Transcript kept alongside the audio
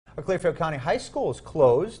Clearfield County High School is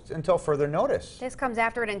closed until further notice. This comes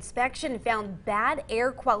after an inspection found bad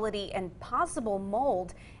air quality and possible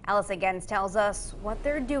mold. Allison Gens tells us what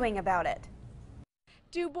they're doing about it.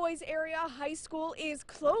 DuBois Area High School is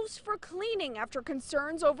closed for cleaning after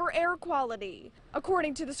concerns over air quality.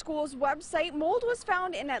 According to the school's website, mold was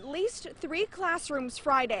found in at least 3 classrooms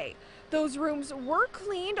Friday. Those rooms were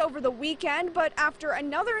cleaned over the weekend, but after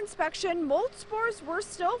another inspection, mold spores were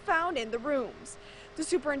still found in the rooms. The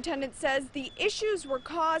superintendent says the issues were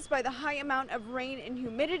caused by the high amount of rain and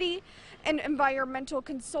humidity. An environmental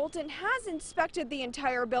consultant has inspected the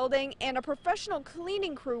entire building and a professional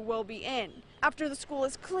cleaning crew will be in. After the school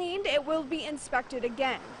is cleaned, it will be inspected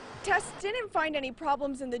again. Tests didn't find any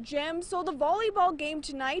problems in the gym, so the volleyball game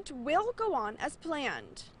tonight will go on as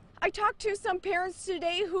planned. I talked to some parents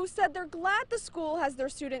today who said they're glad the school has their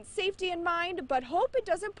students' safety in mind, but hope it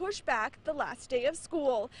doesn't push back the last day of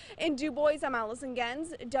school. In DuBois, I'm Allison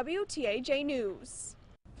Gens, WTAJ News.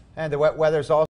 And the wet weather's also